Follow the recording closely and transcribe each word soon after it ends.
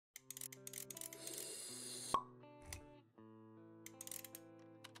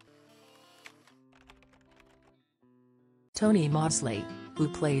Tony Maudsley, who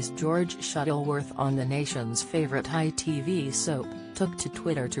plays George Shuttleworth on the nation's favorite ITV soap, took to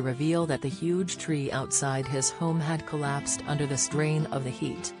Twitter to reveal that the huge tree outside his home had collapsed under the strain of the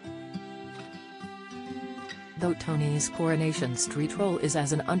heat. Though Tony's Coronation Street role is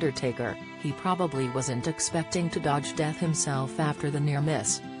as an undertaker, he probably wasn't expecting to dodge death himself after the near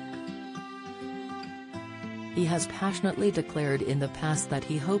miss. He has passionately declared in the past that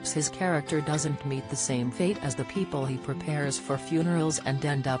he hopes his character doesn't meet the same fate as the people he prepares for funerals and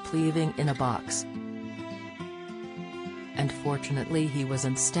end up leaving in a box. And fortunately he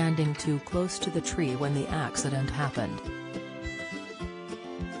wasn't standing too close to the tree when the accident happened.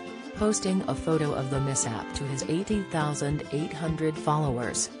 Posting a photo of the mishap to his 80,800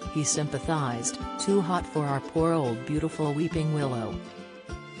 followers, he sympathized, "Too hot for our poor old beautiful weeping willow.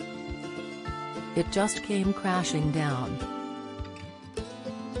 It just came crashing down.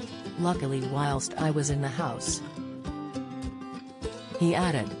 Luckily whilst I was in the house." He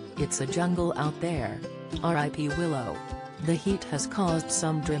added, "It's a jungle out there. R.I.P. Willow." The heat has caused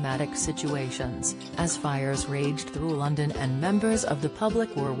some dramatic situations, as fires raged through London and members of the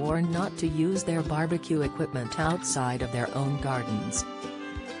public were warned not to use their barbecue equipment outside of their own gardens.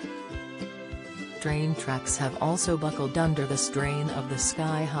 Train tracks have also buckled under the strain of the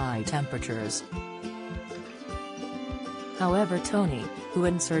sky-high temperatures. However, Tony, who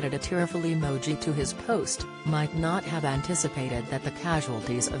inserted a tearful emoji to his post, might not have anticipated that the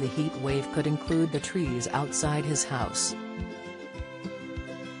casualties of the heat wave could include the trees outside his house.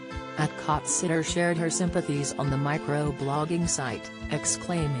 @Cotsitter shared her sympathies on the micro-blogging site,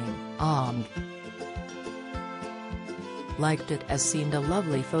 exclaiming, "Ong." Liked it as seemed a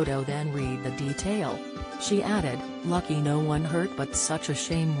lovely photo, then read the detail. She added, "Lucky no one hurt but such a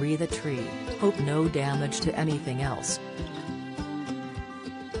shame re the tree, hope no damage to anything else."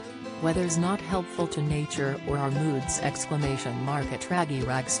 "Weather's not helpful to nature or our moods!" !Raggy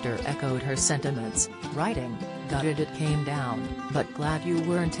Ragster echoed her sentiments, writing, "Gutted it came down, but glad you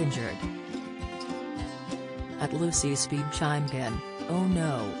weren't injured." @Lucy Speed chimed in, "Oh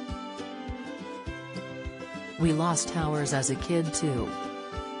no. We lost ours as a kid too.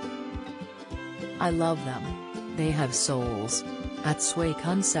 I love them. They have souls."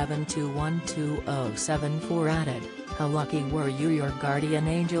 @Swaycun721274 added, "How lucky were you, your guardian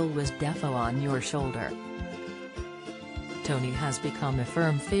angel was defo on your shoulder." Tony has become a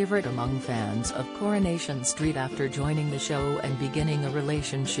firm favorite among fans of Coronation Street after joining the show and beginning a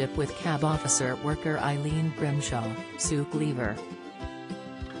relationship with cab officer worker Eileen Grimshaw, Sue Cleaver.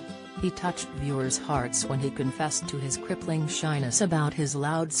 He touched viewers' hearts when he confessed to his crippling shyness about his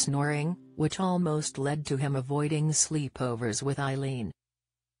loud snoring, which almost led to him avoiding sleepovers with Eileen.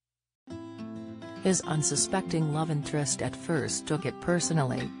 His unsuspecting love interest at first took it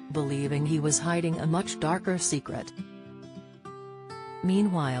personally, believing he was hiding a much darker secret.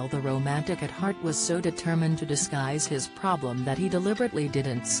 Meanwhile, the romantic at heart was so determined to disguise his problem that he deliberately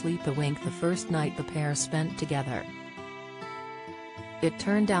didn't sleep a wink the first night the pair spent together. It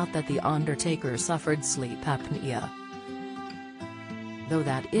turned out that the undertaker suffered sleep apnea. Though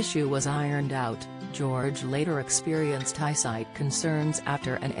that issue was ironed out, George later experienced eyesight concerns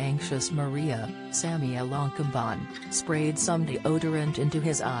after an anxious Maria, Samia Lonkamban, sprayed some deodorant into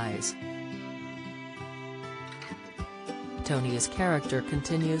his eyes. Tony's character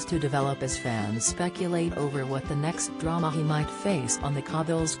continues to develop as fans speculate over what the next drama he might face on the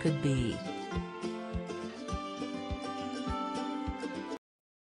cobbles could be.